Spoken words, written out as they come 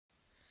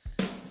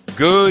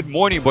Good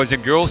morning, boys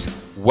and girls.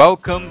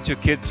 Welcome to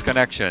Kids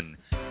Connection.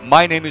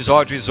 My name is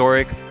Audrey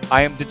Zoric.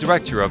 I am the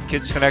director of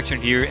Kids Connection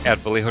here at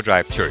Vallejo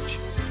Drive Church.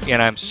 And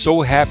I'm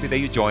so happy that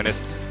you join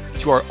us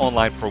to our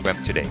online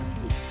program today.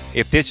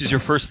 If this is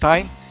your first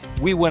time,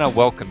 we want to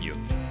welcome you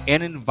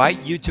and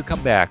invite you to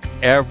come back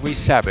every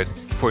Sabbath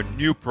for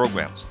new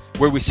programs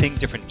where we sing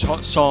different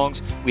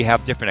songs, we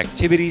have different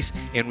activities,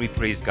 and we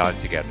praise God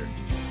together.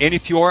 And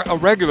if you are a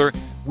regular,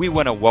 we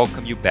want to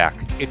welcome you back.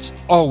 It's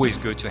always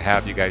good to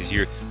have you guys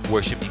here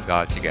worshiping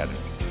God together.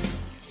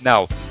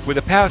 Now, for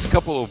the past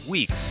couple of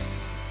weeks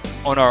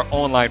on our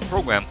online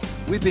program,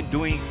 we've been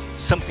doing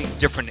something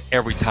different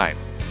every time.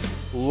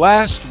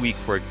 Last week,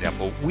 for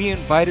example, we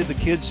invited the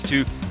kids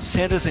to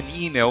send us an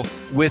email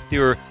with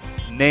their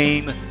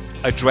name,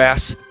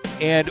 address,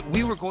 and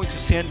we were going to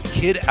send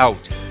kid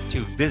out to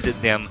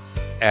visit them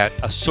at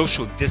a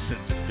social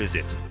distance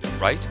visit,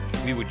 right?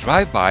 We would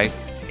drive by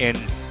and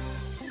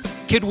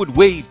kid would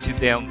wave to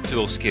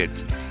those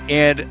kids.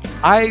 And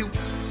I'm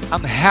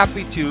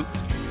happy to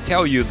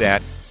tell you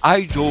that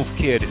I drove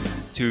kid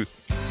to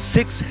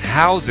 6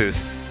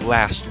 houses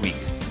last week.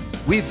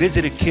 We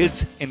visited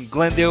kids in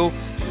Glendale,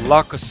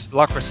 La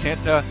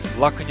Crescenta,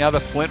 La Cañada,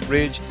 Flint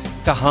Ridge,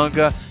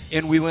 Tahunga,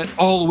 and we went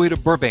all the way to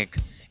Burbank.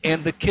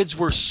 And the kids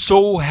were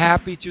so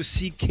happy to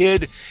see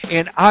kid,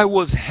 and I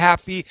was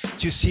happy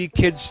to see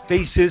kids'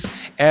 faces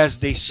as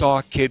they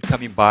saw kid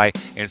coming by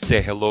and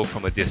say hello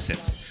from a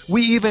distance.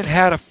 We even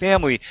had a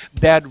family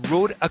that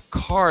wrote a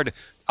card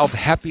of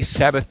Happy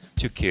Sabbath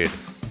to kid.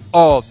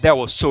 Oh, that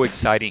was so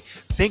exciting.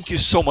 Thank you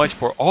so much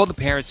for all the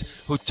parents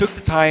who took the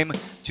time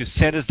to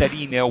send us that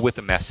email with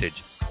a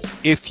message.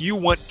 If you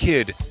want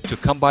kid to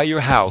come by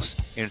your house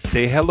and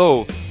say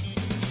hello,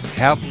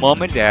 have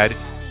mom and dad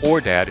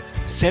or dad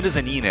send us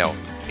an email.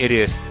 It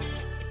is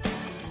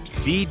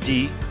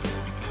VD,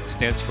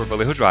 stands for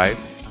Vallejo Drive,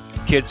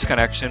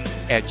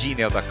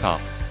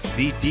 kidsconnection@gmail.com.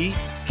 VD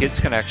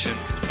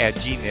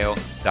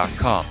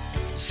kidsconnection@gmail.com.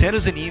 Send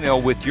us an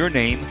email with your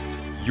name,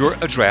 your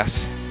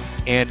address,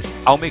 and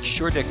I'll make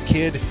sure that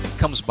kid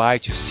comes by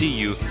to see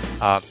you.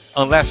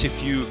 Unless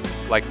if you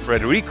like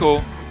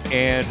Frederico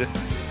and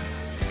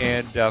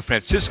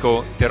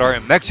Francisco that are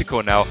in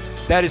Mexico now,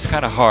 that is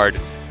kind of hard.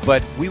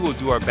 But we will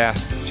do our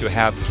best to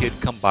have kid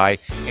come by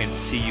and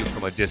see you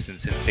from a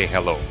distance and say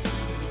hello.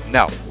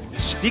 Now,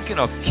 speaking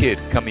of kid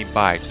coming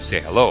by to say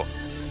hello,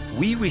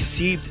 we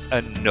received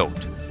a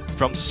note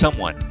from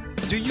someone.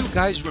 Do you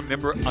guys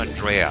remember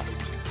Andrea?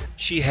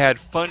 She had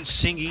fun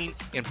singing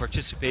and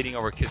participating in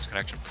our Kids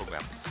Connection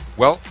program.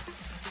 Well,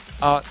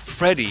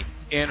 Freddie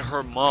and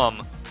her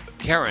mom,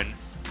 Karen,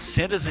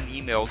 sent us an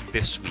email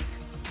this week.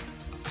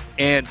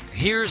 And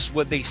here's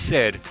what they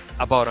said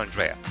about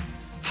Andrea.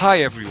 Hi,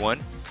 everyone.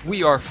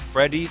 We are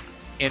Freddie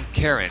and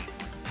Karen,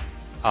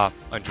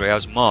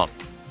 Andrea's mom.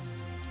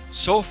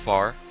 So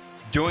far,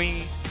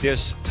 during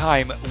this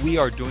time, we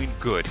are doing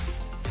good.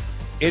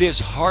 It is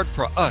hard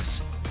for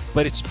us,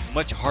 but it's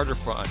much harder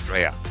for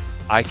Andrea.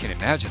 I can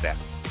imagine that.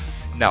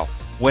 Now,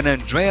 when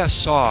Andrea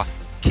saw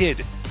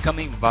kid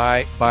coming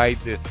by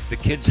the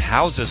kids'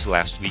 houses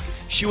last week,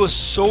 she was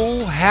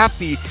so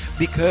happy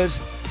because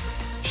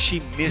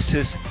she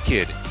misses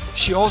kid.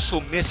 She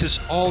also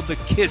misses all the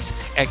kids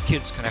at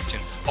Kids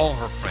Connection, all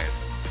her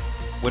friends.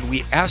 When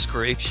we asked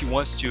her if she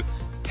wants to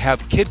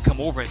have kid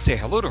come over and say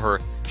hello to her,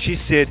 she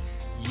said,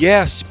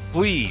 yes,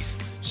 please.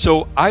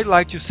 So I'd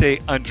like to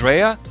say,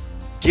 Andrea,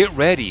 get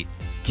ready.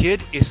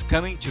 Kid is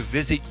coming to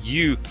visit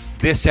you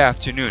this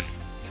afternoon.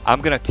 I'm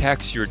going to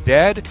text your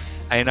dad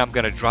and I'm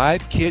going to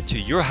drive kid to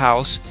your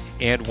house,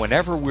 and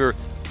whenever we're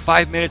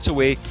 5 minutes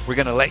away, we're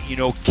going to let you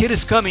know kid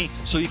is coming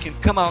so you can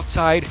come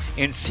outside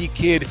and see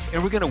kid,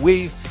 and we're going to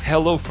wave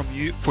hello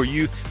for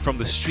you from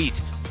the street.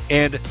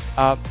 And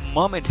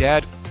mom and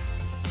dad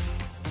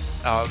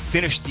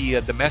finished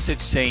the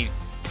message saying,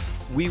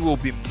 we will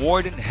be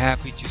more than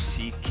happy to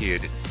see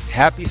kid.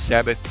 Happy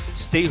Sabbath.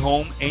 Stay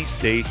home and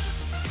safe.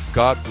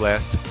 God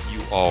bless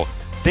you all.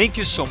 Thank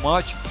you so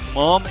much,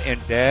 mom and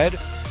dad,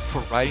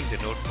 for writing the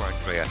note for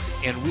Andrea,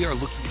 and we are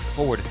looking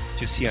forward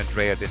to see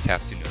Andrea this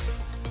afternoon.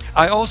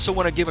 I also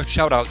want to give a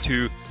shout out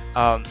to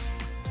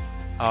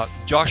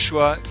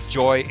Joshua,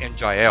 Joy, and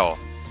Jael.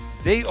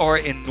 They are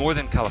in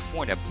Northern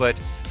California, but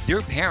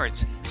their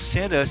parents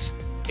sent us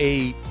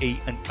a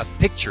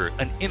picture,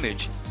 an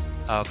image,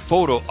 a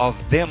photo of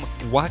them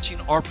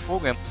watching our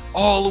program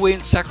all the way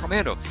in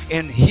Sacramento.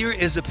 And here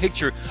is a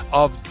picture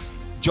of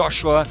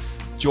Joshua,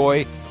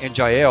 Joy, and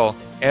Jael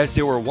as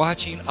they were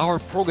watching our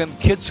program,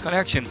 Kids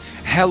Connection.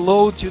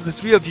 Hello to the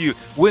 3 of you.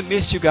 We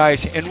miss you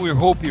guys, and we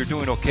hope you're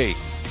doing okay.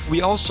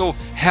 We also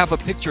have a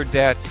picture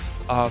that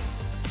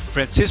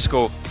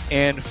Francisco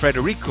and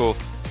Frederico,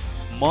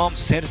 mom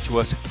sent it to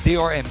us. They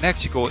are in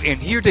Mexico,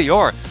 and here they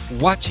are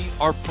watching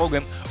our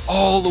program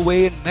all the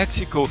way in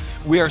Mexico.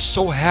 We are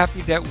so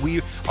happy that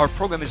our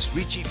program is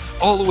reaching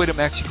all the way to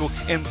Mexico,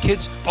 and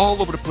kids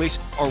all over the place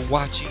are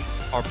watching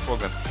our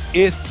program.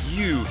 If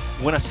you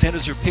want to send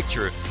us your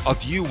picture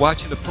of you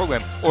watching the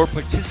program or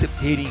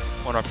participating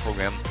on our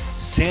program,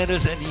 send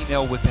us an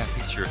email with that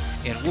picture,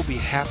 and we'll be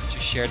happy to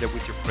share that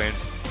with your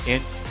friends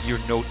and your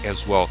note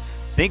as well.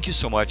 Thank you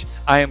so much.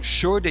 I am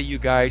sure that you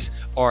guys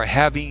are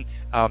having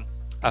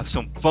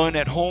some fun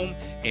at home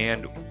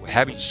and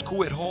having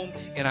school at home,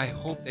 and I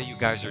hope that you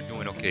guys are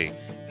doing okay.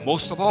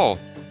 Most of all,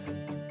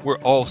 we're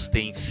all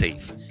staying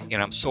safe,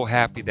 and I'm so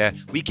happy that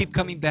we keep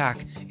coming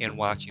back and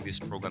watching this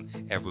program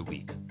every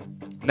week.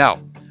 Now,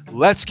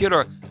 let's get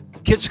our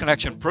Kids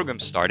Connection program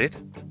started,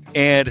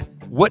 and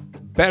what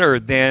better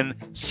than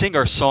sing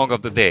our song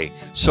of the day?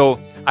 So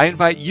I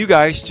invite you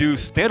guys to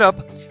stand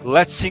up.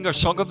 Let's sing our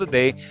song of the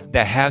day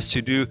that has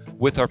to do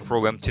with our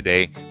program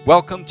today.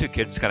 Welcome to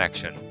Kids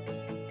Connection.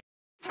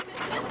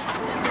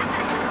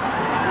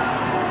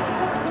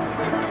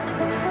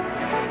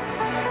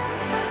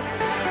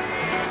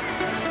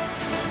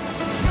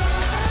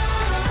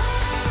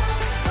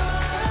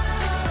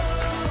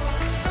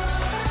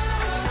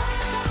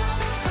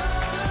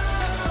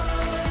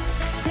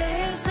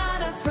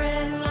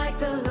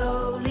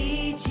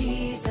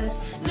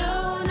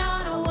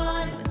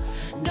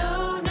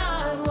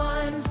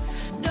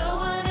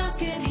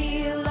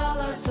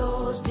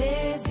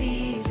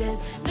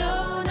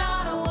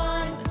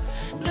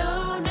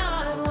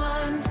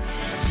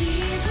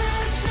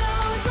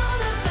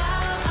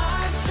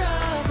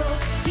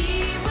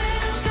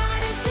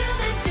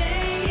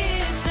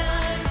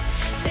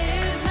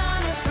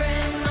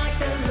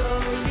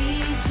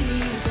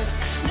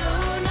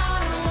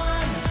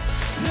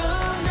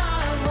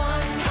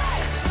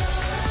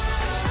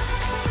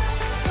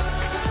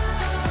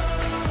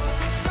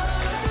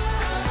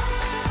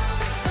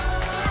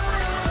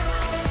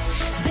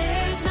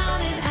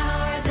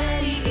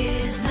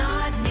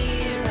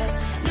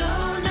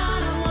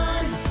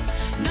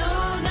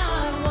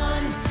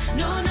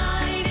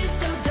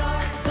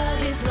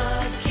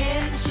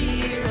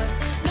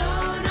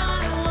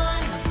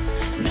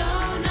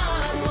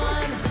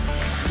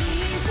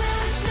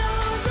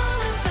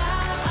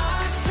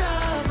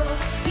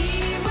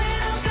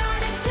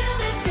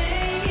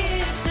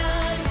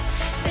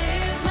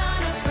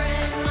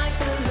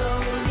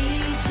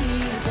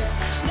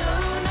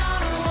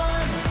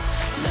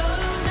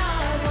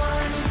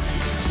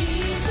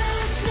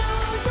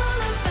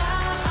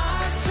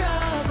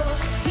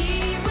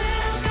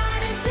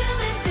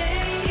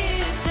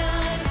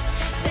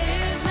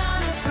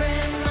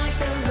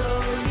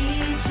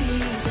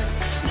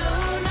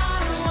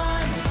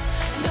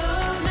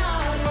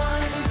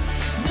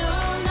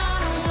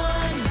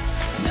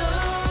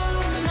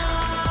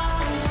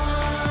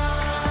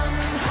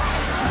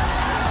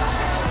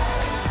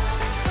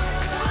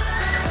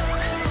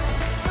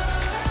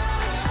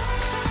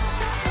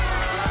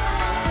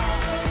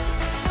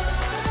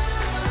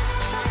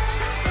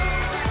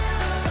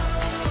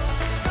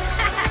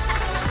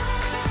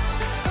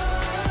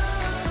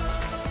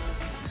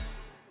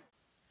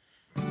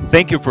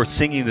 Thank you for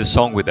singing the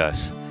song with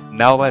us.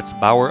 Now let's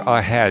bow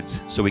our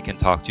heads so we can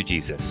talk to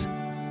Jesus.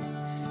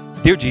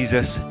 Dear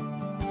Jesus,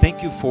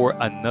 thank you for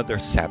another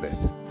Sabbath.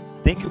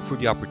 Thank you for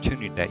the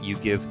opportunity that you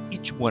give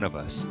each one of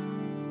us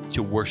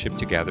to worship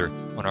together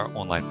on our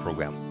online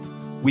program.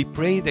 We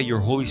pray that your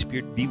Holy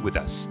Spirit be with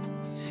us,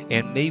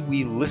 and may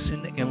we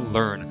listen and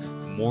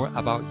learn more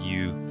about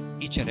you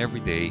each and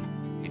every day.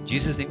 In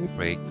Jesus' name we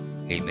pray,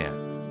 amen.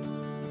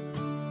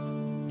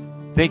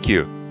 Thank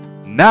you.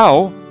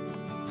 Now,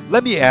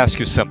 let me ask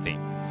you something.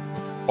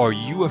 Are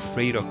you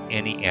afraid of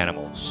any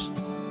animals?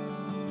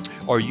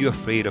 Are you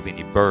afraid of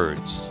any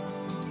birds?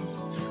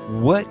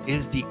 What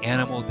is the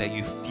animal that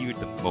you fear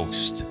the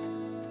most?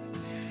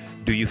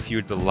 Do you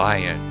fear the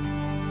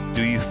lion?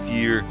 Do you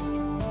fear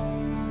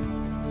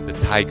the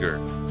tiger?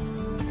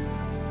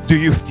 Do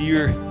you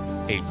fear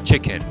a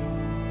chicken?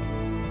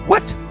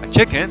 What? A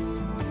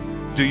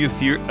chicken? Do you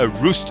fear a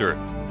rooster?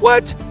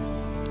 What?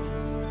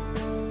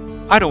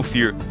 I don't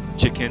fear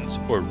chickens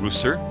or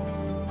rooster.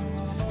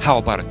 How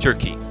about a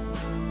turkey?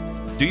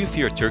 Do you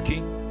fear a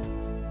turkey?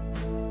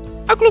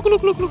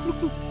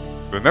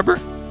 Remember?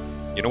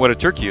 You know what a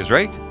turkey is,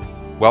 right?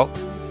 Well,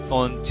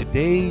 on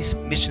today's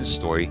mission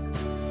story,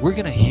 we're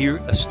going to hear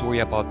a story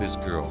about this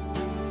girl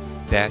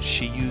that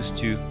she used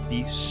to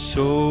be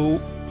so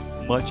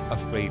much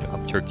afraid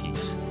of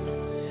turkeys.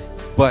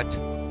 But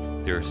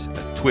there's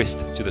a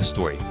twist to the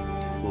story.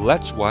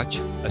 Let's watch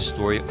a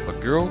story of a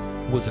girl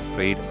who was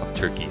afraid of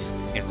turkeys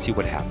and see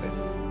what happened.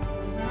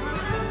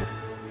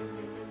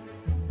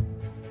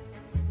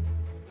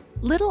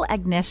 Little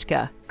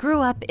Agnieszka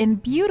grew up in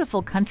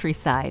beautiful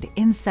countryside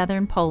in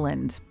southern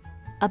Poland.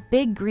 A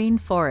big green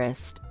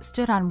forest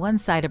stood on one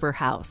side of her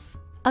house.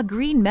 A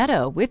green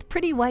meadow with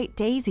pretty white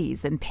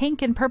daisies and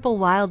pink and purple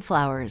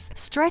wildflowers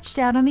stretched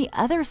out on the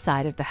other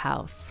side of the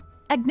house.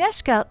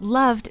 Agnieszka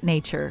loved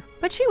nature,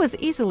 but she was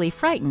easily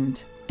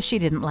frightened. She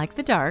didn't like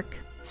the dark.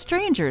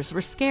 Strangers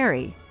were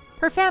scary.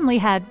 Her family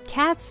had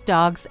cats,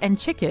 dogs, and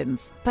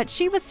chickens, but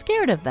she was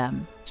scared of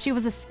them. She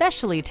was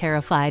especially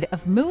terrified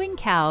of mooing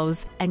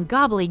cows and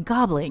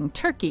gobbling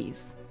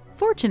turkeys.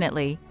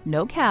 Fortunately,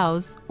 no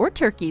cows or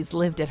turkeys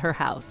lived at her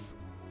house.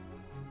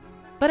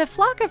 But a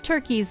flock of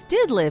turkeys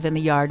did live in the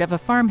yard of a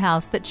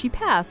farmhouse that she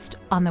passed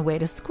on the way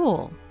to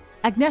school.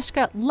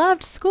 Agnieszka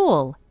loved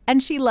school,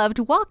 and she loved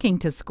walking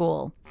to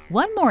school.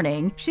 One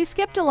morning, she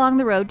skipped along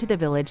the road to the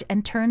village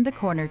and turned the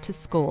corner to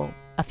school.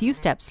 A few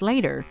steps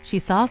later, she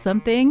saw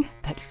something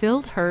that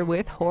filled her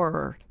with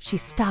horror. She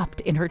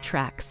stopped in her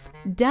tracks.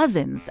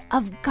 Dozens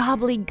of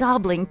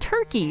gobbling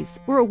turkeys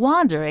were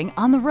wandering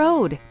on the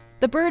road.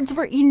 The birds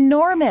were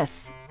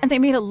enormous, and they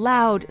made a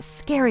loud,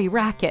 scary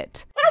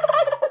racket.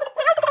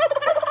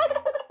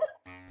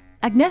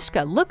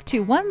 Agnieszka looked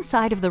to one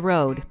side of the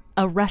road,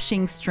 a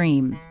rushing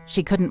stream.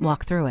 She couldn't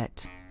walk through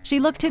it.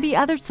 She looked to the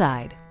other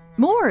side.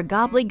 More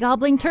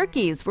gobbling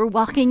turkeys were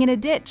walking in a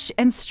ditch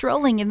and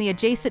strolling in the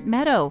adjacent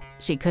meadow.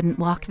 She couldn't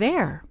walk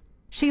there.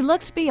 She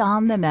looked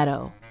beyond the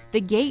meadow.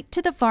 The gate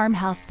to the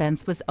farmhouse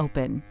fence was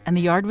open, and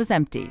the yard was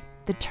empty.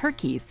 The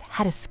turkeys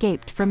had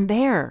escaped from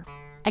there.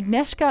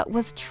 Agnieszka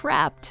was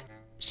trapped.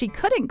 She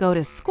couldn't go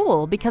to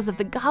school because of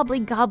the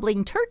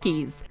gobbling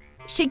turkeys.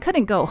 She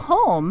couldn't go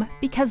home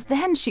because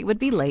then she would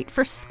be late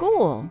for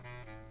school.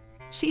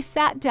 She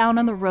sat down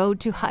on the road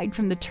to hide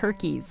from the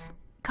turkeys.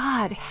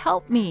 "God,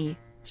 help me,"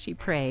 she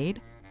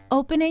prayed.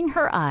 Opening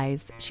her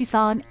eyes, she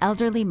saw an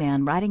elderly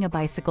man riding a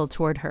bicycle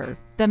toward her.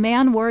 The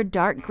man wore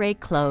dark gray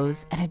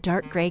clothes and a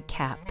dark gray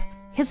cap.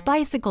 His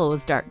bicycle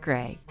was dark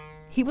gray.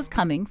 He was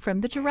coming from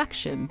the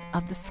direction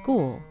of the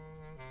school.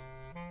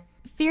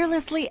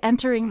 Fearlessly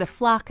entering the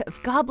flock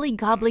of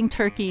gobbling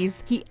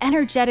turkeys, he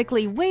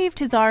energetically waved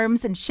his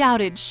arms and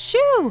shouted,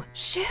 "Shoo!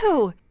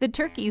 Shoo!" The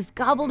turkeys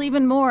gobbled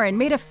even more and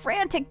made a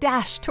frantic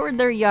dash toward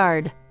their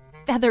yard.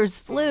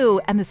 Feathers flew,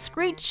 and the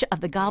screech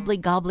of the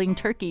gobbling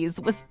turkeys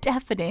was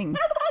deafening.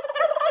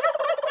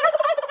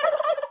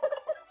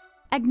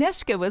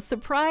 Agnieszka was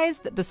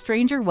surprised that the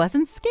stranger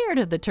wasn't scared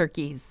of the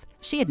turkeys.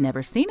 She had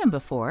never seen him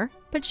before,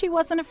 but she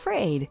wasn't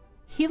afraid.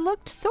 He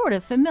looked sort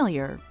of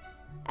familiar.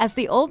 As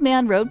the old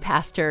man rode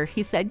past her,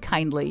 he said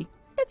kindly,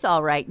 "It's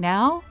all right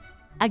now."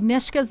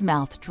 Agnieszka's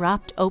mouth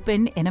dropped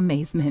open in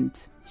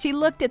amazement. She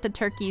looked at the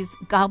turkeys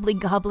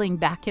gobbling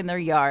back in their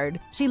yard.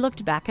 She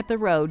looked back at the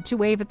road to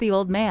wave at the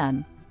old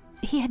man.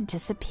 He had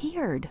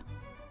disappeared.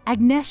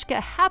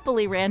 Agnieszka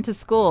happily ran to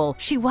school.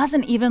 She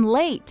wasn't even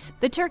late.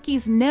 The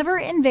turkeys never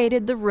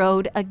invaded the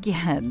road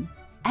again.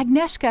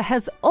 Agnieszka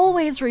has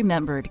always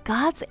remembered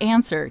God's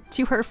answer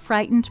to her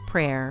frightened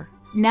prayer.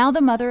 Now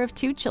the mother of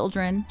 2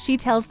 children, she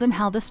tells them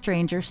how the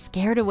stranger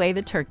scared away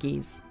the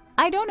turkeys.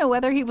 "I don't know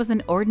whether he was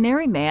an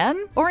ordinary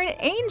man or an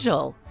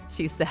angel,"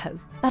 she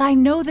says, "but I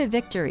know the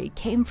victory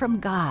came from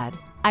God.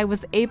 I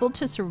was able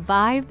to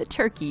survive the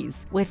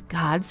turkeys with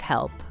God's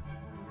help."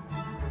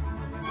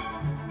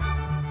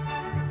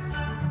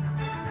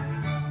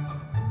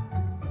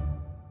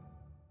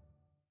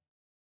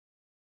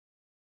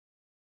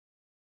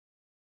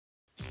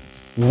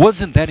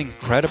 Wasn't that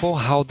incredible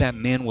how that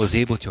man was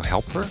able to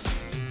help her?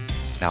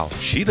 Now,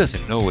 she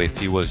doesn't know if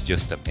he was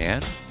just a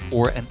man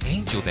or an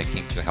angel that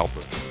came to help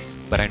her.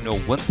 But I know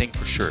one thing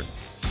for sure.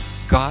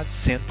 God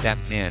sent that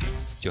man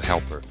to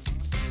help her.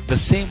 The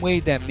same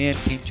way that man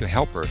came to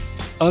help her,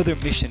 other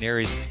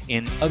missionaries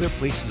in other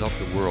places of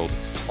the world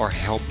are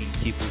helping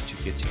people to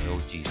get to know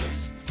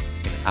Jesus.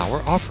 And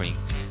our offering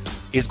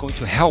is going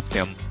to help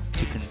them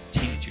to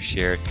continue to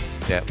share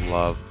that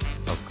love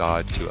of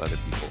God to other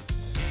people.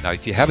 Now,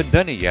 if you haven't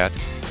done it yet,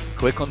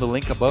 click on the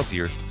link above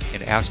here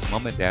and ask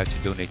Mom and Dad to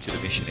donate to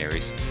the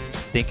missionaries.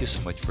 Thank you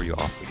so much for your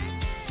offering.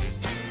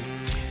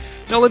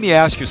 Now, let me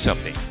ask you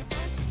something.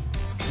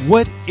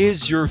 What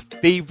is your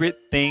favorite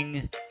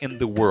thing in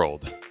the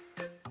world?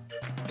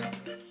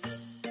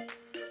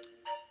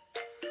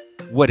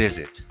 What is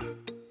it?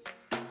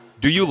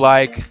 Do you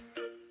like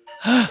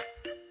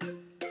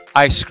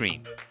ice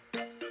cream?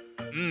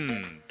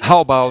 How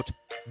about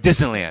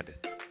Disneyland?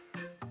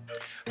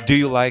 Do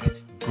you like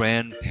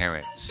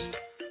grandparents?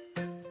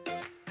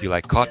 Do you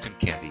like cotton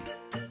candy,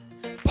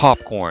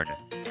 popcorn,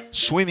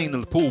 swimming in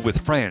the pool with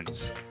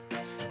friends,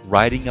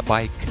 riding a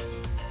bike,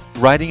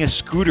 riding a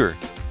scooter,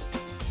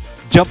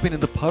 jumping in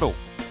the puddle,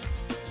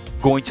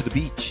 going to the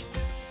beach,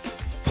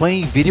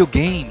 playing video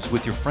games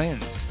with your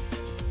friends,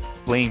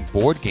 playing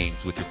board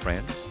games with your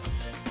friends?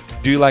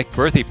 Do you like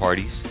birthday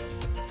parties?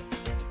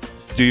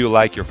 Do you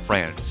like your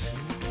friends?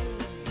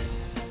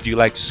 Do you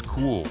like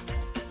school?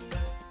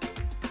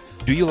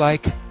 Do you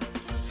like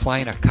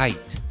flying a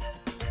kite?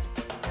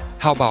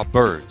 How about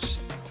birds?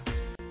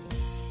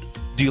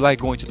 Do you like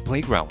going to the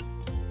playground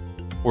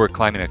or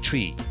climbing a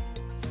tree?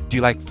 Do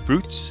you like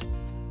fruits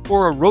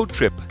or a road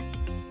trip?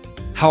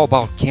 How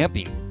about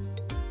camping?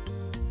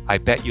 I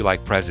bet you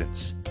like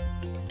presents.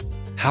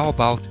 How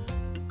about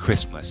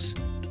Christmas?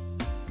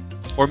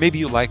 Or maybe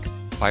you like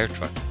fire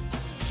truck.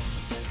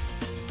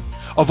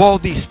 Of all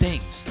these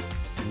things,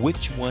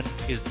 which one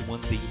is the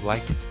one that you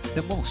like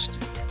the most?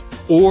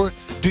 Or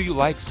do you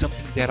like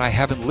something that I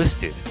haven't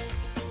listed?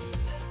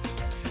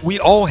 We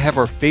all have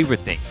our favorite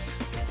things,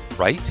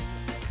 right?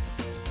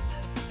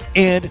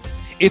 And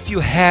if you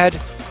had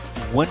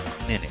 1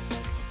 minute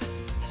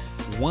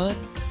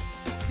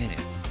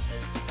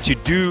to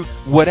do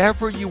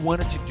whatever you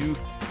wanted to do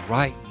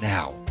right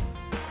now,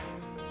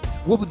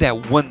 what would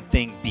that one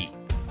thing be?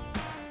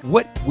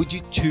 What would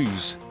you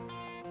choose?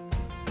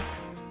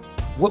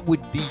 What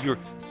would be your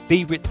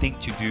favorite thing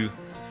to do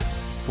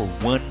for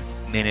 1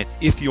 minute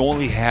if you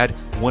only had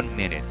 1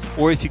 minute?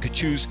 Or if you could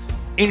choose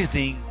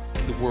anything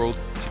in the world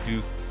to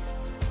do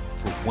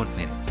for 1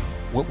 minute,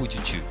 what would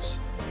you choose?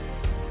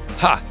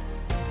 Ha!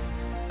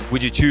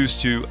 Would you choose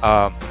to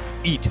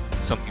eat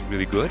something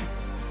really good?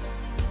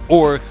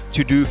 Or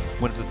to do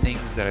one of the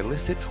things that I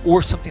listed?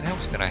 Or something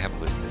else that I have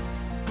listed?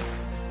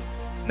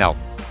 Now,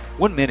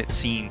 1 minute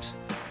seems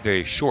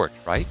very short,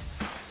 right?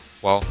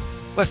 Well,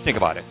 let's think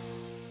about it.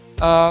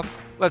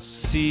 Let's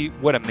see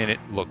what a minute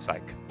looks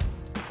like.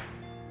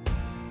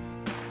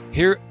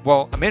 Here,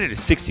 well, a minute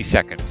is 60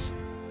 seconds.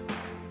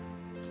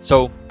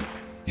 So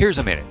here's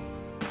a minute.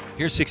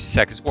 Here's 60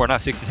 seconds, or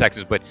not 60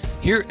 seconds, but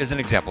here is an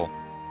example.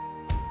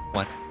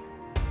 1,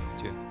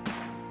 2,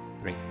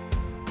 3,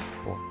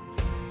 4,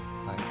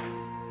 5,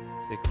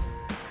 6,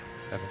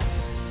 7,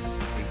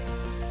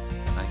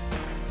 8, 9,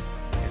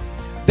 10.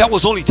 That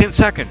was only 10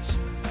 seconds.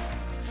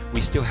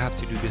 We still have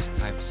to do this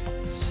times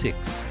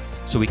 6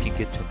 so we can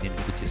get to a minute,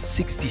 which is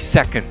 60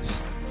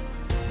 seconds.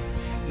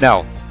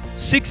 Now,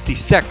 60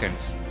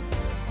 seconds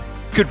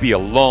could be a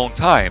long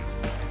time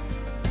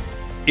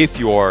if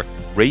you're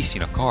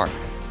racing a car.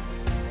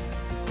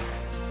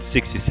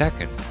 60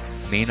 seconds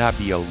may not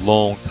be a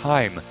long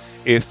time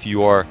if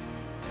you're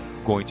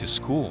going to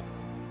school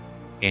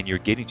and you're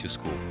getting to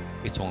school.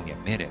 It's only a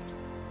minute.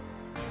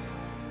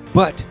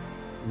 But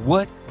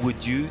what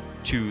would you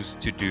choose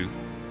to do?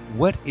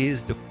 What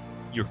is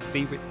your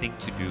favorite thing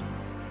to do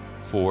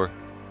for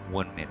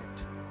 1 minute?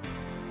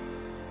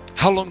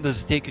 How long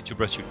does it take you to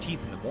brush your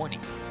teeth in the morning?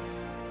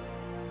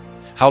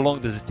 How long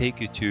does it take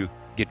you to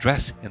get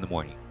dressed in the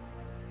morning?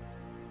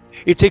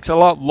 It takes a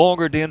lot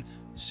longer than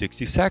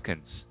 60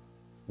 seconds,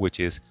 which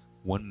is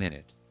 1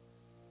 minute.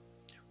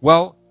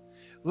 Well,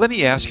 let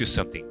me ask you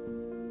something.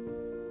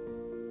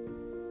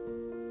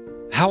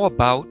 How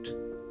about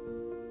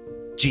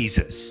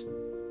Jesus?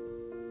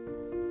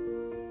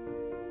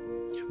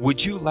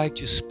 Would you like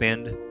to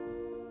spend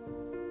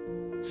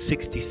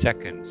 60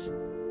 seconds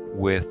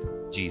with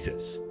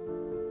Jesus?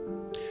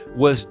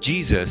 Was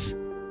Jesus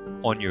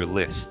on your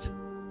list?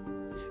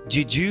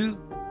 Did you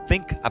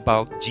think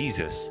about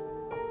Jesus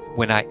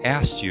when I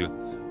asked you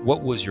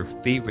what was your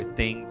favorite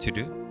thing to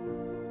do?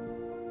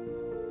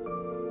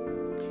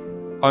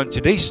 On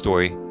today's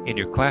story in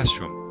your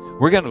classroom,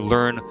 we're going to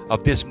learn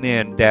of this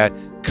man that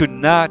could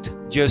not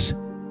just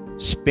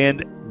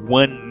spend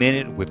 1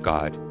 minute with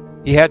God.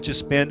 He had to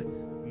spend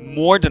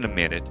more than a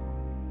minute,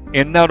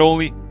 and not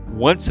only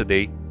once a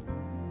day,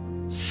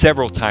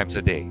 several times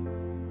a day.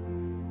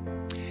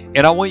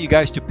 And I want you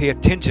guys to pay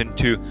attention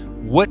to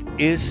what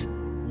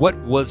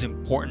was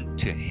important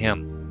to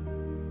him.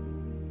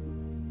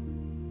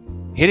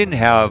 He didn't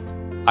have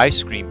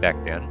ice cream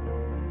back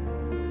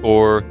then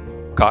or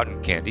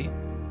cotton candy.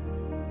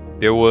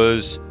 There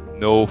was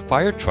no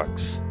fire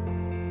trucks.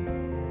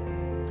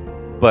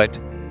 But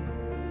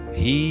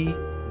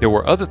there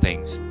were other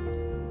things,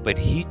 but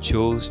he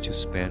chose to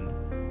spend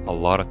a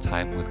lot of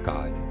time with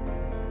God.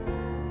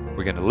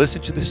 We're going to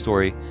listen to the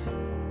story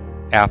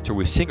after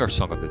we sing our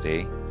song of the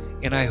day,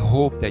 and I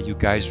hope that you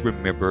guys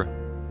remember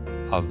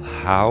of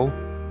how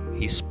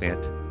he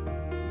spent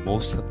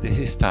most of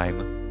his time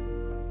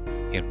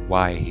and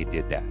why he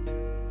did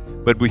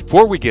that. But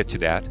before we get to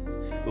that,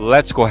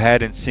 let's go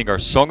ahead and sing our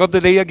song of the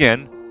day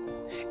again,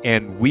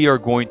 and we are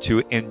going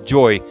to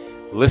enjoy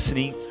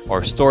listening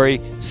our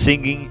story,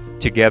 singing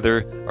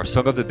together our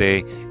song of the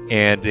day,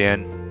 and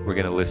then we're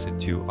going to listen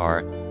to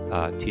our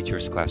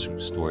teacher's classroom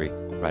story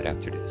right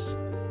after this.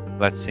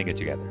 Let's sing it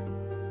together.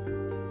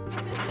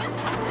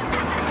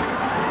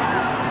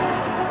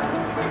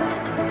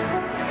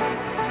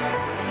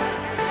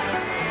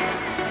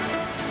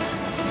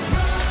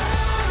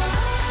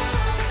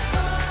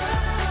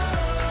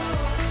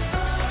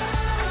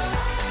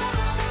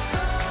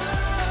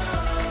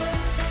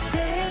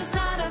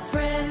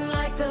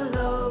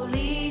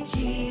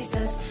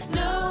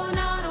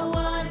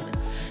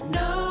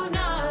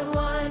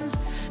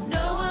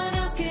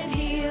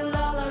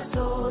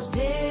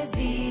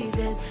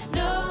 Diseases,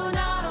 no,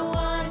 not a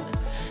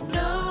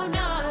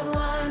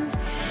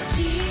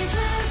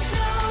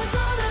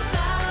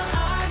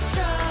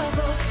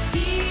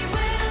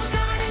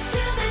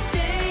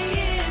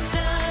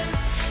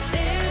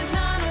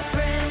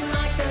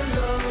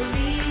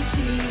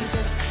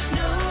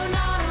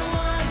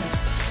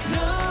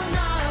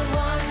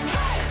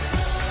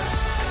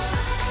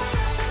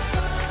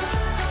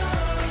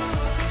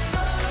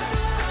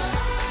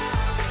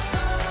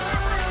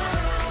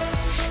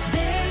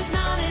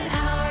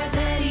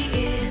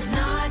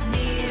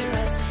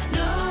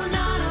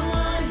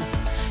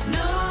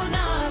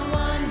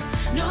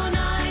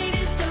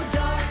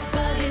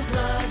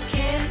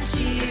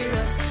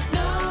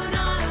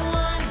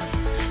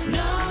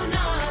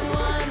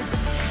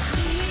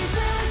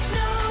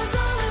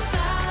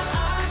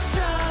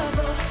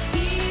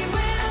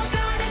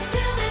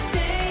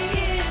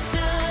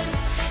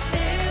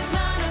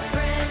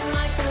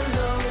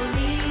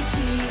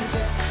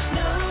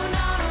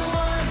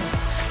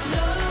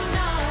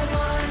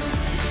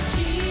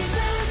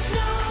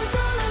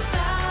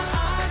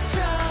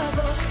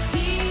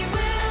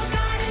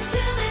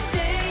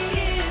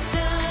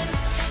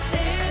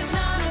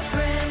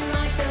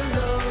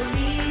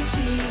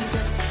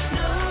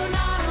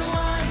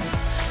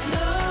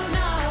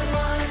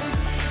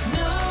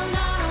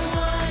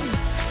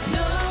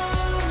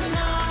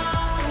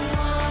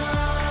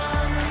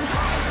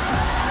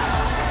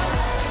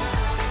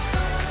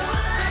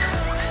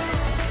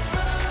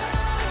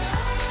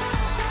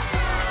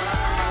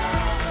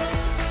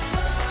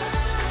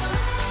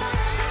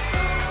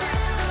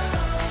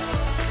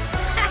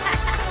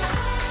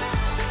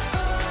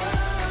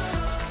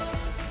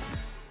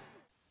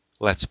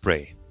Let's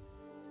pray.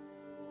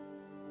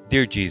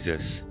 Dear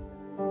Jesus,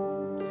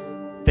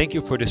 thank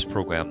you for this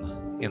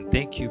program, and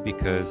thank you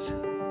because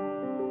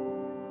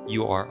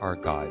you are our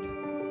God.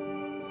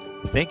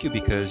 Thank you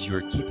because you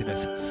are keeping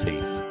us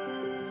safe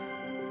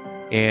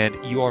and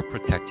you are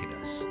protecting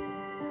us.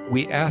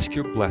 We ask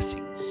your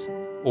blessings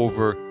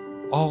over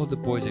all the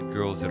boys and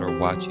girls that are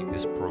watching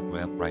this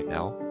program right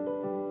now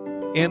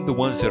and the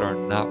ones that are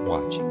not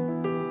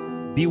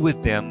watching. Be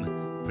with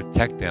them,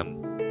 protect them,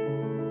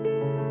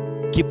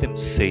 keep them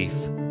safe,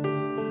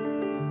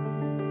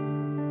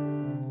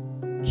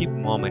 keep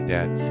mom and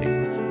dad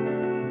safe,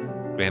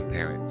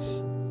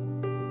 grandparents,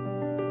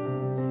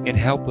 and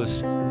help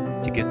us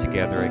to get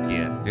together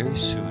again very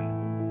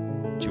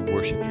soon to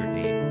worship your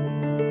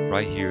name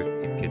right here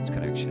in Kids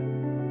Connection.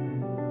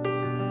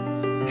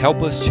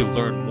 Help us to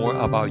learn more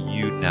about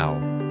you now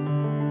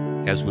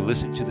as we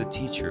listen to the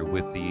teacher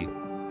with the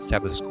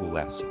Sabbath school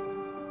lesson.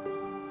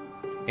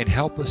 And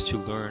help us to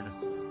learn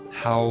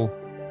how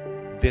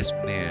this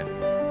man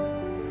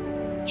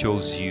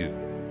chose you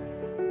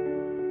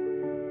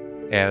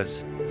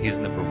as his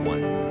number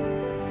one,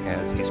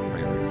 as his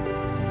priority.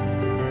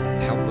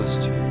 Help us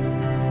to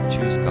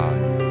choose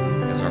God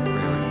as our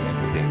priority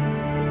every day.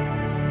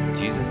 In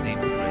Jesus' name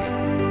we pray.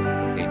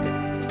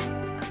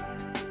 Amen.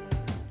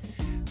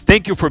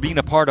 Thank you for being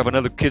a part of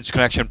another Kids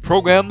Connection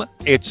program.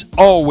 It's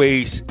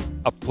always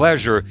a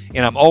pleasure,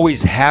 and I'm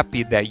always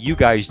happy that you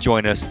guys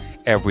join us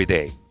every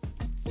day.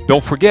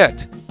 Don't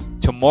forget,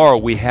 tomorrow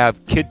we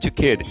have Kid to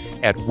Kid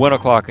at 1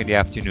 o'clock in the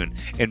afternoon.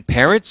 And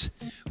parents,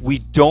 we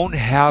don't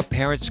have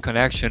Parents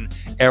Connection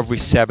every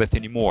Sabbath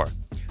anymore.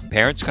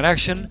 Parents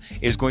Connection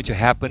is going to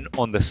happen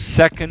on the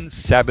second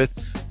Sabbath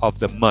of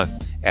the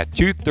month at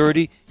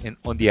 2:30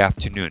 on the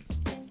afternoon.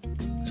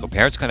 So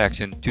Parents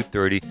Connection,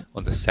 2:30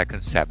 on the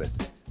second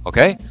Sabbath.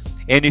 Okay?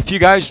 And if you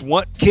guys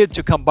want Kid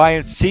to come by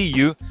and see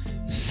you,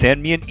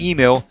 send me an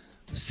email,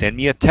 send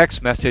me a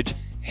text message,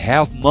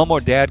 have mom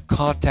or dad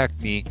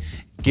contact me,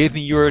 give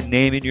me your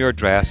name and your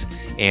address,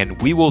 and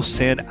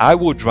I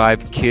will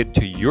drive Kid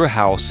to your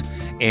house,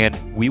 and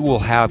we will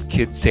have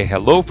Kid say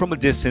hello from a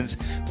distance.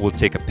 We'll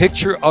take a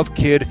picture of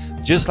Kid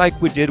just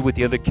like we did with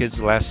the other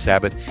kids last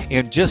Sabbath,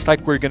 and just like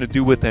we're going to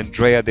do with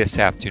Andrea this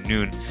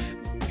afternoon.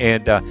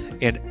 And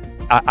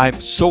I'm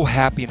so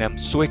happy and I'm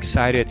so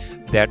excited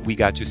that we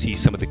got to see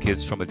some of the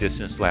kids from a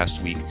distance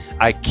last week.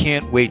 I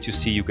can't wait to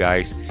see you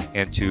guys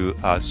and to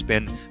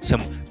spend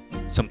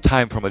some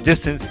time from a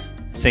distance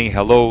saying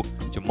hello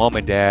to mom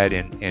and dad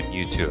and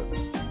you too.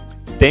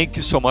 Thank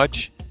you so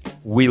much.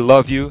 We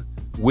love you.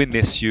 We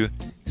miss you.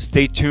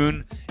 Stay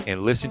tuned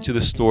and listen to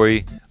the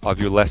story of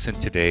your lesson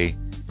today.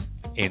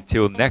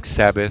 Until next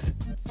Sabbath,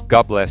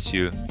 God bless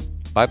you.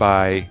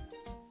 Bye-bye.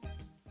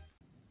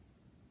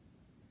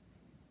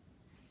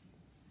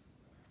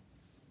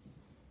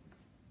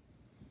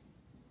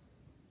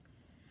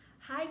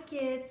 Hi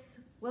kids,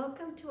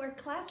 welcome to our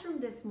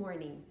classroom this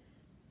morning.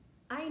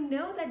 I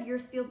know that you're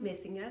still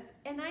missing us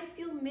and I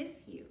still miss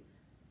you,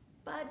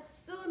 but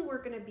soon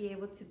we're going to be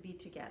able to be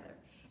together.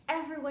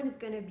 Everyone is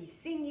going to be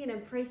singing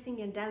and praising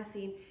and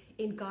dancing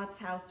in God's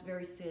house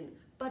very soon.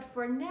 But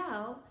for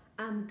now,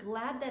 I'm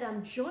glad that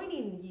I'm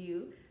joining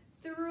you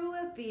through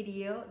a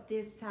video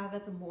this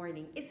Sabbath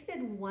morning. Isn't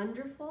it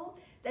wonderful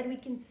that we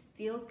can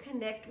still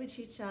connect with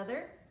each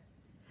other?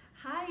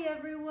 Hi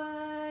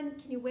everyone,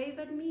 can you wave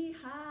at me?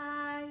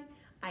 Hi,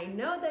 I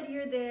know that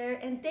you're there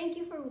and thank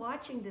you for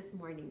watching this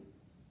morning.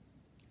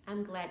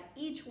 I'm glad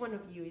each one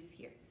of you is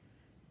here.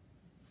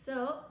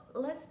 So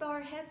let's bow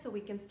our heads so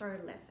we can start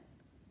our lesson.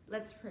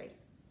 Let's pray.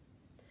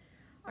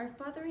 Our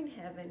Father in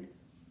heaven,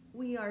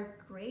 we are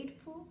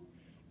grateful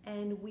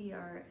and we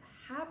are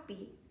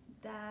happy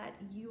that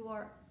you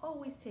are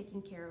always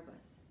taking care of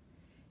us.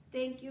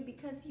 Thank you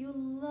because you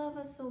love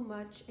us so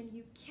much and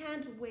you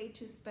can't wait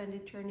to spend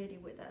eternity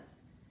with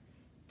us.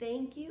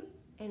 Thank you,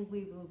 and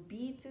we will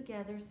be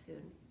together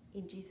soon.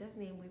 In Jesus'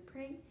 name we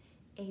pray,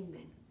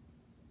 amen.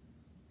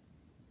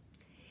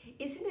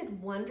 Isn't it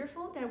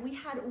wonderful that we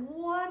had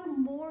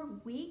one more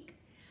week?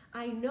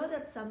 I know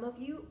that some of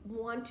you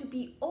want to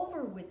be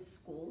over with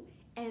school,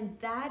 and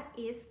that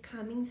is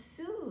coming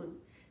soon.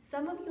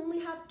 Some of you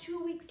only have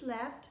 2 weeks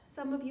left,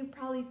 some of you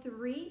probably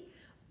 3,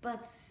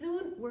 but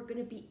soon we're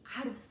gonna be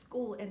out of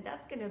school, and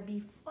that's gonna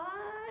be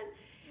fun.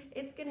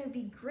 It's gonna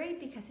be great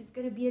because it's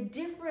gonna be a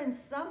different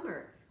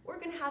summer. We're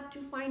gonna have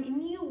to find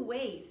new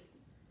ways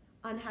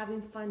on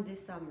having fun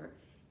this summer,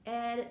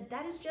 and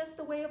that is just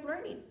the way of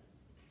learning.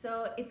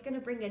 So it's gonna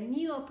bring a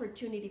new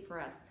opportunity for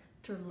us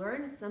to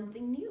learn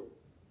something new.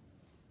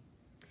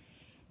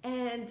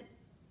 And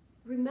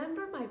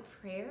remember my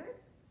prayer?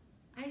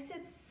 I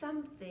said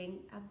something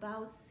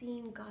about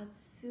seeing God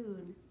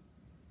soon.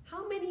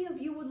 How many of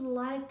you would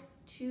like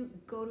to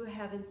go to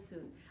heaven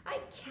soon? I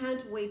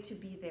can't wait to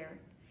be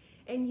there.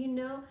 And you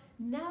know,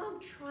 now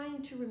I'm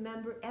trying to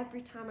remember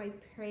every time I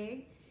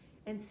pray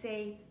and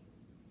say,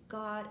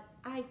 God,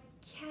 I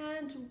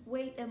can't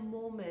wait a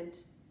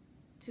moment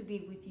to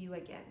be with you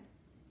again.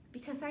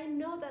 Because I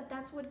know that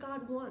that's what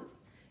God wants.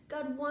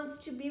 God wants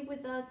to be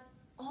with us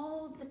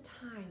all the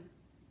time.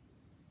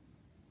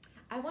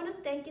 I want to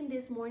thank in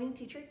this morning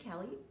Teacher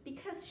Kelly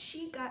because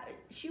she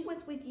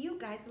was with you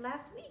guys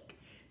last week.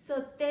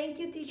 So thank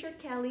you, Teacher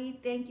Kelly.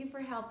 Thank you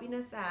for helping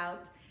us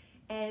out.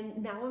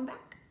 And now I'm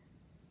back.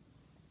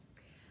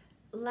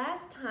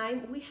 Last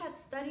time we had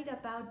studied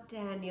about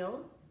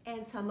Daniel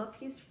and some of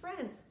his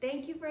friends.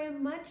 Thank you very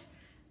much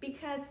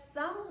because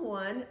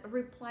someone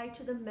replied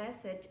to the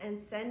message and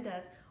sent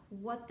us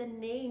what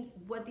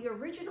the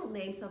original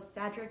names of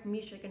Shadrach,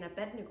 Meshach, and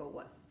Abednego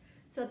was.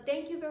 So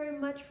thank you very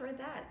much for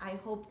that. I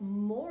hope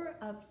more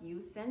of you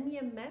send me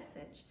a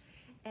message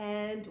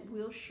and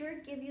we'll sure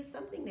give you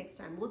something next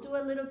time. We'll do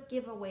a little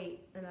giveaway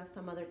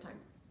some other time.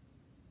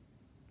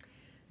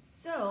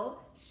 So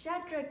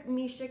Shadrach,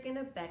 Meshach, and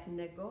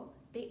Abednego,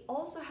 they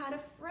also had a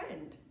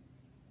friend.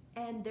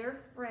 And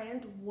their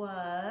friend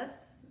was,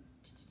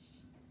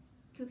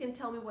 who can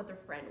tell me what their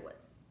friend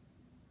was?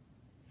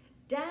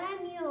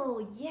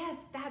 Daniel. Yes,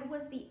 that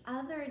was the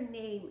other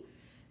name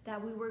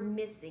that we were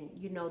missing.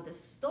 You know, the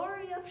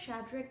story of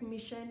Shadrach,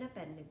 Meshach, and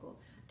Abednego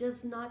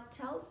does not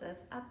tell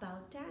us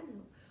about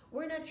Daniel.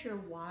 We're not sure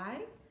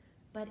why,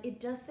 but it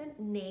doesn't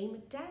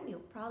name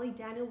Daniel. Probably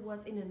Daniel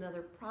was in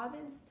another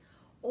province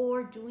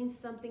or doing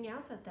something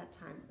else at that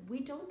time. We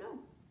don't know.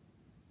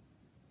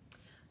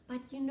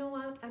 But you know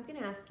what? I'm going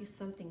to ask you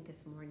something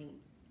this morning.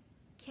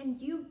 Can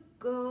you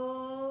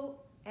go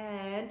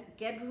and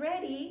get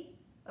ready?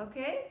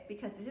 Okay?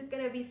 Because this is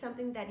going to be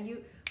something that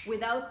you,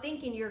 without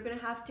thinking, you're going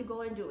to have to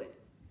go and do it.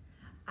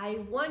 I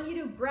want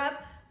you to grab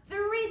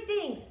 3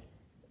 things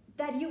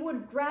that you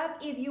would grab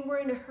if you were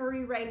in a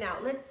hurry right now.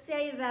 Let's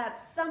say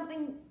that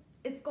something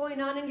is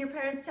going on and your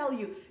parents tell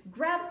you,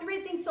 grab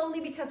 3 things only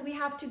because we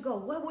have to go.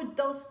 What would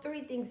those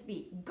 3 things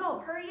be? Go,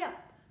 hurry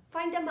up.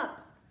 Find them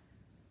up.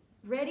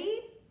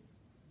 Ready?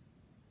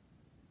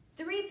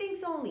 3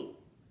 things only.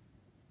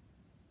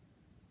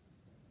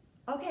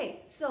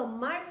 Okay, so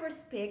my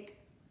first pick,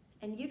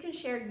 and you can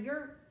share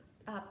your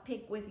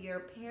pick with your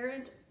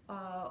parent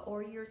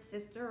or your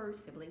sister or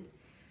sibling.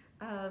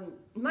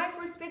 My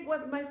first pick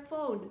was my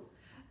phone.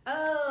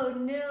 Oh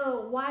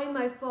no, why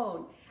my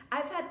phone?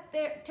 I've had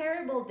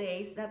terrible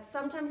days that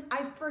sometimes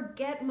I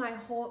forget my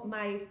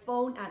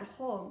phone at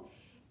home,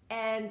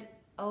 and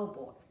oh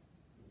boy,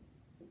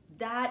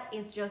 that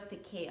is just a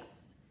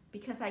chaos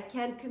because I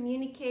can't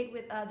communicate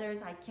with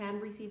others, I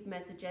can't receive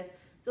messages.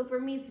 So for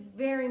me, it's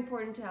very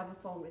important to have a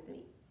phone with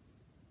me.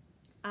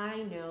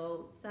 I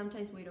know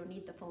sometimes we don't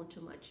need the phone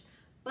too much,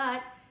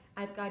 but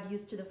I've got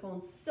used to the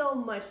phone so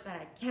much that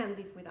I can't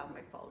live without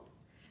my phone.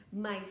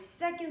 My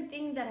second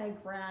thing that I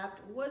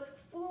grabbed was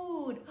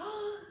food.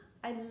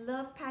 I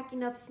love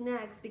packing up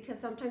snacks because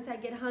sometimes I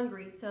get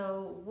hungry.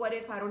 So what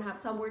if I don't have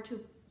somewhere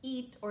to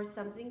eat or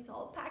something? So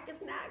I'll pack a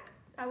snack.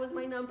 That was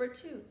my number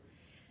 2.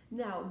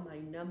 Now my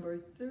number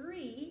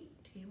 3,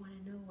 do you want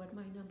to know what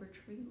my number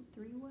 3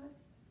 was?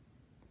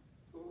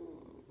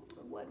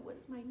 What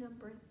was my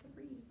number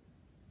 3?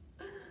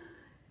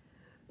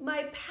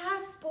 My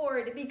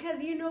passport,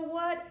 because you know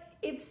what?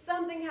 If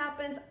something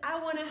happens, I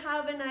want to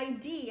have an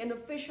ID, an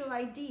official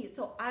ID.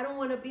 So I don't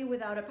want to be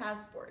without a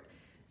passport.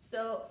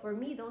 So for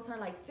me, those are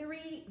like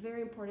 3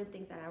 very important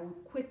things that I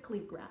would quickly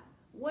grab.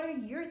 What are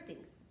your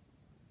things?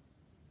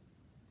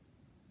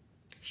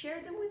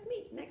 Share them with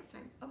me next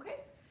time,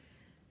 okay?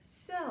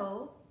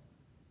 So,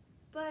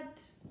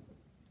 but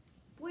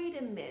wait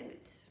a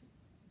minute.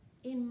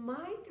 In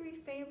my 3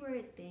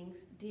 favorite things,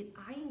 did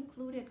I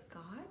include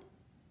God?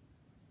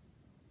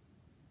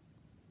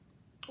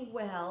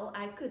 Well,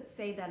 I could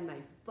say that my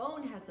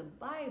phone has a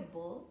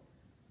Bible,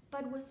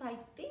 but was I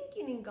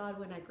thinking in God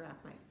when I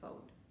grabbed my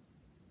phone?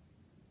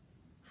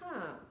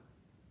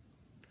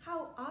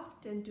 How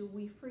often do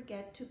we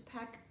forget to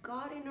pack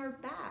God in our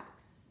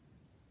bags?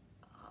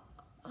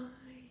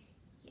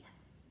 Yes,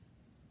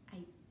 I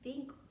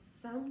think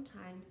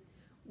sometimes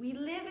we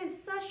live in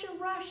such a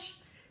rush.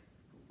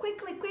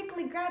 Quickly,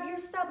 quickly, grab your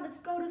stuff, let's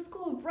go to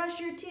school, brush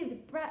your teeth,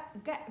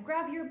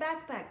 grab your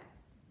backpack.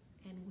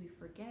 And we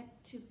forget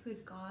to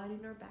put God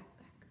in our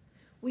backpack.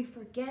 We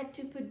forget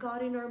to put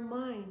God in our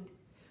mind.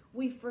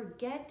 We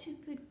forget to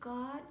put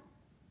God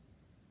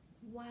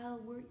while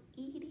we're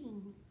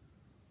eating.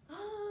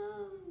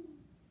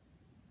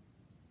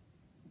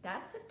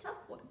 That's a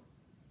tough one.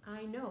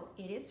 I know,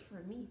 it is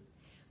for me.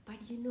 But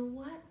you know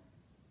what?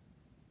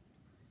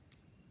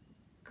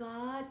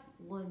 God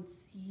wants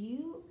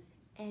you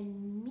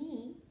and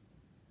me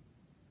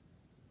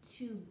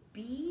to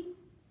be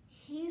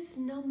His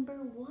number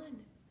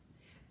 1.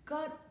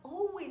 God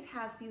always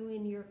has you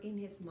in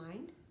His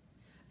mind.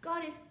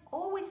 God is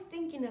always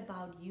thinking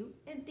about you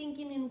and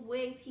thinking in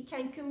ways He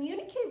can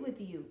communicate with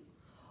you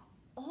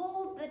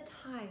all the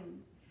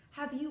time.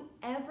 Have you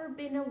ever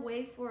been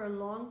away for a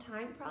long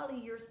time? Probably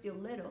you're still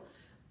little,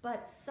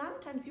 but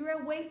sometimes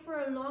you're away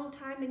for a long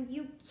time and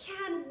you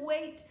can't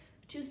wait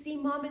to see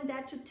mom and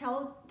dad to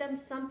tell them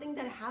something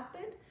that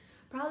happened.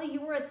 Probably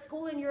you were at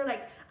school and you're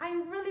like, I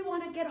really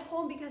want to get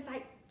home because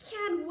I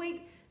can't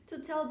wait to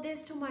tell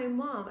this to my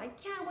mom. I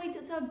can't wait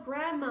to tell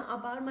grandma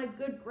about my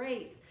good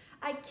grades.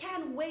 I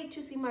can't wait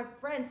to see my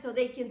friends so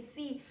they can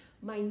see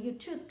my new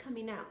tooth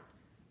coming out.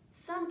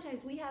 sometimes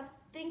we have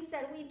things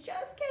that we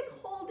just can't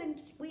hold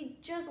and we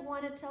just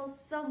want to tell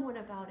someone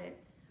about it.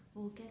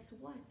 Well, guess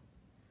what?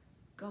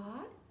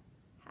 God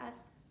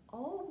has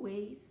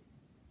always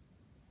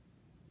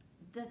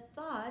the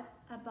thought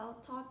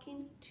about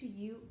talking to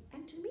you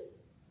and to me.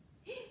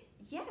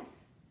 Yes.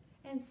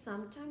 And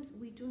sometimes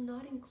we do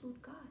not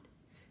include God.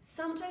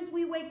 Sometimes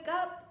we wake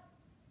up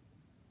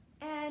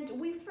and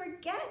we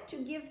forget to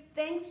give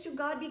thanks to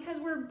God because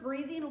we're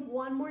breathing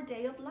one more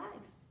day of life.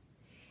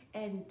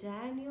 And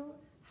Daniel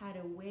had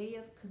a way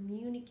of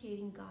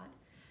communicating God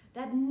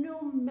that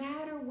no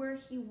matter where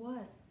he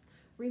was,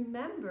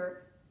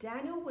 remember,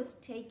 Daniel was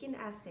taken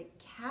as a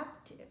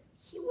captive.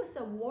 He was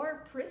a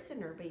war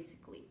prisoner,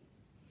 basically.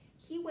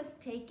 He was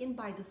taken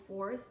by the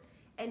force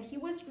and he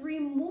was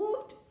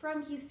removed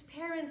from his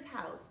parents'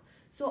 house.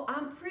 So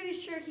I'm pretty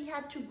sure he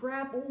had to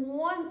grab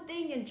one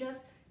thing and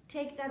just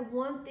take that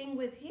one thing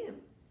with him.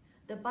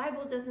 The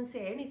Bible doesn't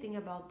say anything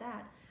about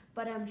that,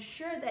 but I'm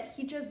sure that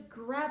he just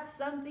grabbed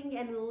something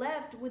and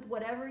left with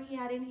whatever he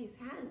had in his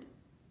hand.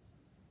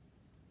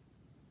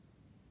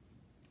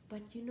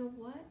 But you know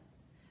what?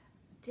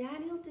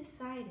 Daniel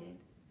decided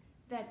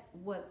that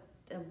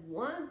the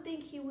one thing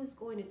he was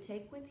going to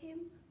take with him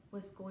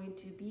was going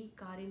to be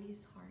God in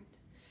his heart.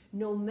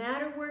 No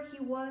matter where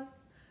he was,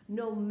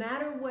 no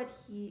matter what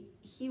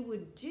he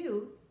would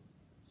do,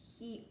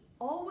 he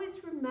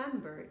always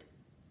remembered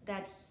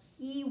that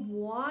he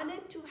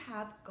wanted to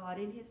have God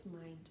in his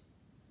mind.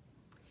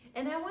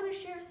 And I want to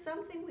share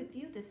something with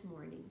you this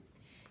morning.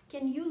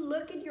 Can you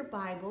look in your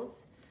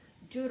Bibles,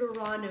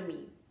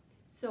 Deuteronomy?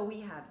 So we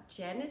have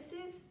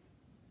Genesis,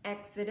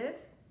 Exodus,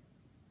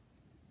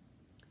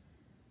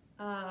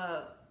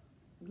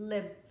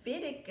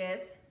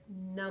 Leviticus,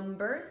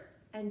 Numbers,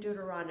 and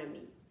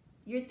Deuteronomy.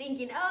 You're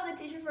thinking, oh, the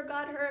teacher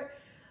forgot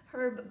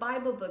her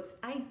Bible books.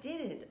 I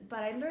didn't, but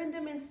I learned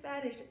them in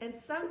Spanish, and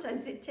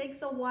sometimes it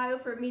takes a while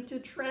for me to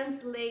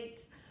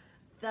translate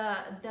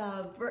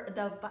the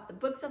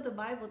books of the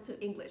Bible to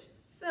English.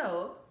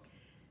 So,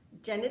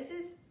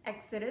 Genesis,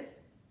 Exodus,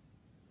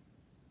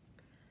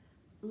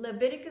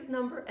 Leviticus,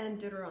 Number, and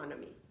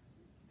Deuteronomy.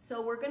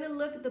 So we're going to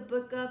look at the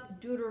book of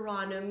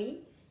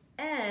Deuteronomy,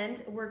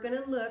 and we're going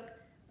to look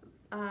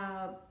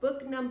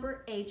book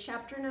number 8,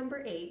 chapter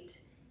number 8,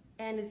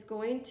 and it's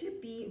going to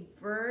be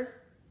verse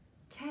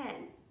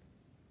 10.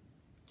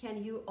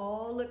 Can you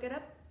all look it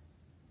up?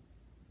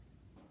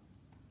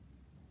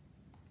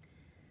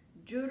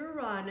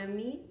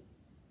 Deuteronomy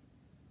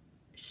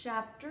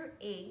chapter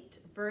 8,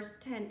 verse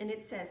 10, and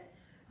it says,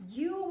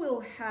 "You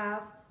will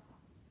have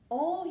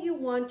all you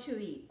want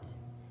to eat,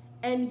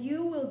 and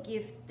you will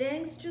give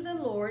thanks to the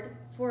Lord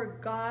for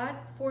God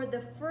for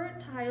the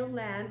fertile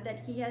land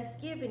that he has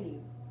given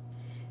you.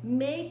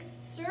 Make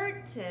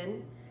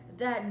certain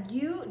that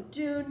you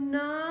do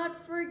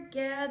not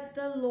forget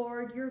the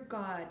Lord your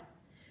God.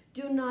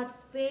 Do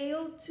not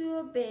fail to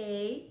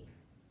obey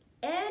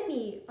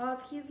any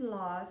of his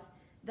laws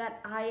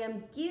that I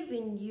am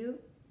giving you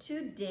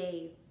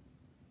today.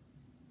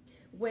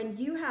 When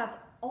you have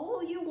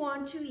all you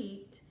want to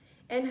eat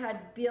and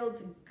had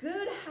built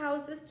good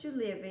houses to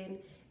live in,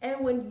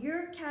 and when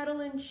your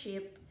cattle and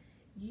sheep,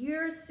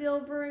 your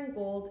silver and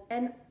gold,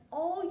 and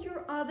all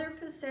your other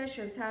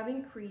possessions have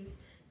increased,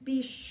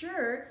 be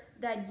sure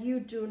that you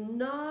do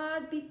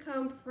not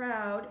become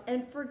proud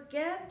and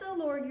forget the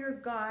Lord your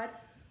God,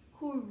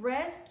 who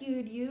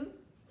rescued you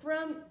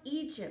from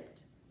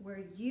Egypt,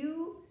 where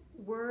you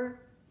were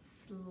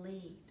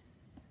slaves."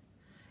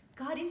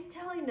 God is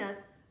telling us,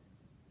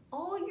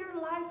 all your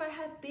life I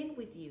have been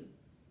with you.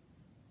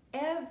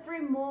 Every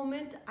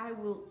moment I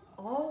will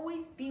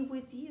always be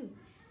with you.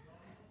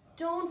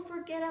 Don't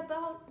forget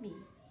about me.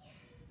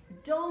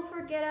 Don't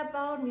forget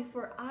about me,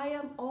 for I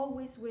am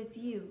always with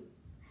you.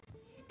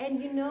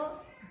 And you know,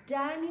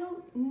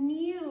 Daniel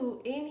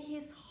knew in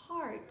his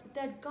heart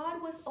that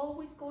God was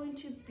always going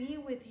to be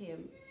with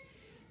him.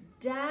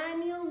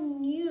 Daniel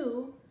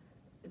knew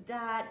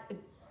that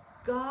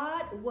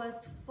God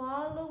was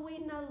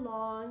following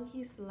along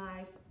his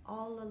life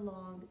all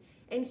along,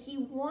 and he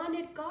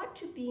wanted God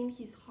to be in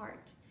his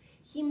heart.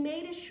 He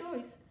made a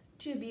choice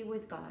to be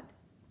with God.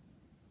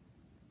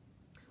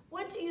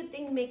 What do you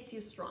think makes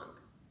you strong?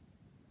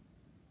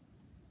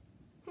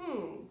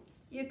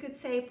 You could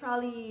say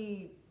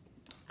probably,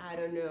 I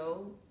don't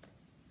know,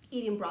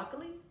 eating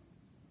broccoli,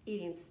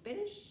 eating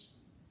spinach.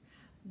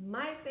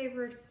 My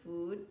favorite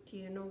food, do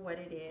you know what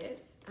it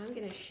is? I'm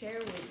gonna share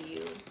with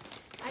you.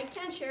 I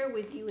can't share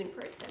with you in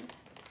person,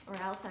 or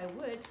else I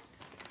would,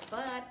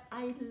 but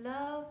I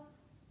love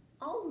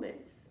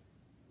almonds.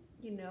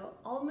 You know,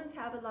 almonds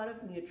have a lot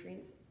of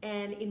nutrients,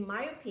 and in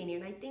my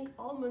opinion, I think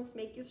almonds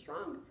make you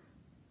strong.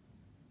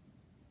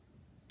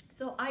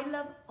 So I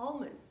love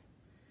almonds.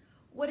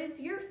 What is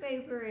your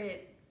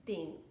favorite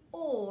thing?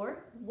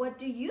 Or what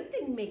do you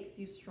think makes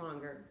you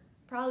stronger?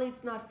 Probably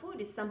it's not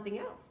food, it's something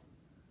else.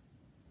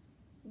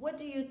 What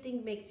do you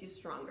think makes you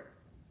stronger?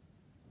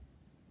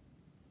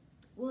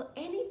 Well,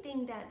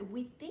 anything that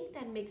we think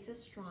that makes us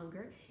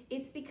stronger,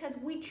 it's because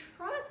we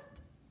trust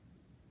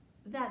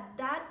that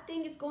that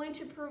thing is going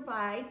to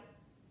provide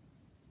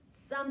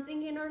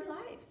something in our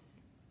lives.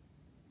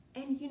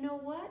 And you know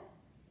what?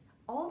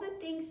 All the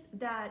things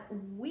that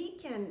we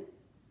can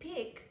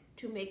pick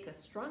to make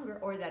us stronger,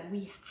 or that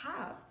we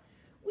have,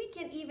 we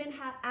can even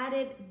have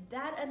added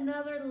that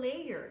another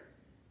layer,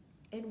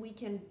 and we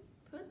can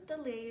put the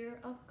layer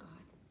of God.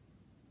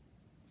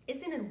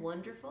 Isn't it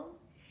wonderful?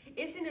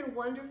 Isn't it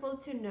wonderful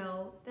to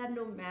know that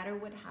no matter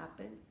what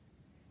happens,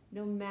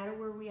 no matter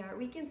where we are,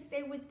 we can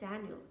stay with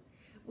Daniel.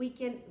 We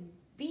can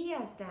be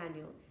as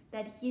Daniel,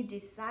 that he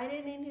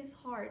decided in his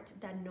heart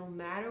that no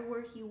matter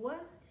where he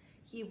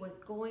was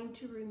going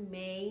to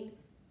remain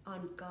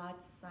on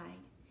God's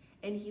side.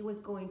 And he was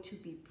going to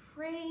be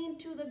praying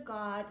to the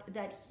God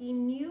that he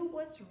knew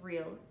was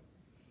real,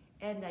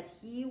 and that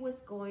he was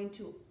going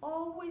to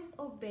always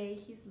obey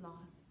his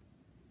laws.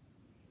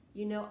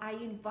 You know, I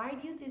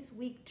invite you this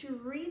week to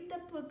read the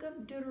book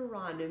of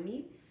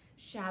Deuteronomy,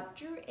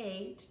 chapter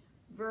 8,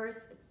 verse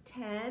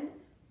 10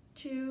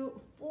 to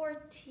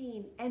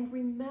 14. And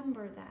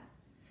remember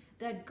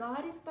that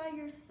God is by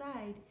your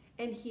side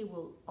and he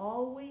will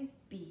always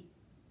be.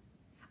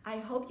 I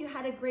hope you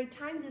had a great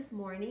time this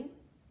morning.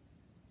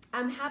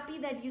 I'm happy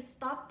that you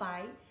stopped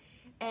by,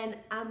 and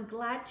I'm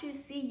glad to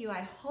see you.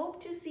 I hope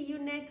to see you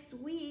next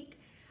week.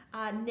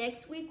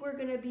 Next week, we're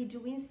going to be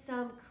doing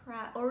some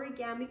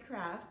origami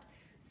craft.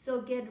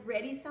 So get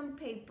ready some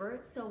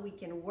paper so we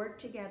can work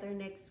together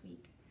next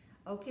week.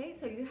 Okay,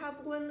 so you have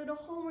one little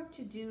homework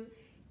to do.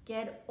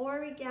 Get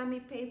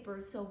origami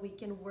paper so we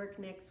can work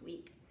next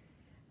week.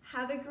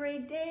 Have a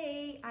great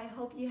day. I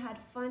hope you had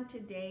fun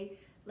today.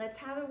 Let's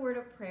have a word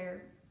of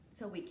prayer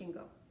so we can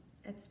go.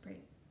 Let's pray.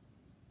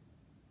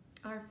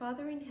 Our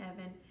Father in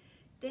heaven,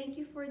 thank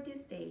you for this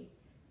day.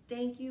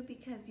 Thank you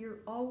because you're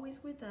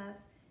always with us,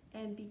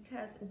 and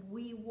because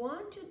we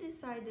want to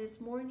decide this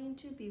morning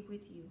to be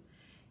with you.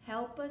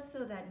 Help us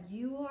so that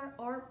you are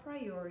our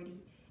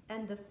priority,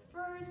 and the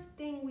first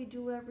thing we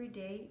do every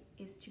day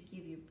is to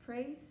give you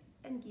praise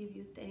and give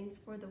you thanks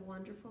for the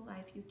wonderful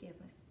life you give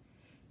us.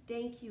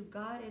 Thank you,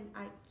 God, and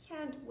I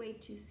can't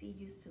wait to see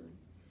you soon.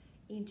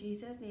 In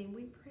Jesus' name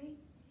we pray.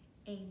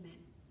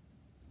 Amen.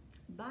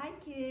 Bye,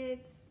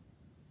 kids.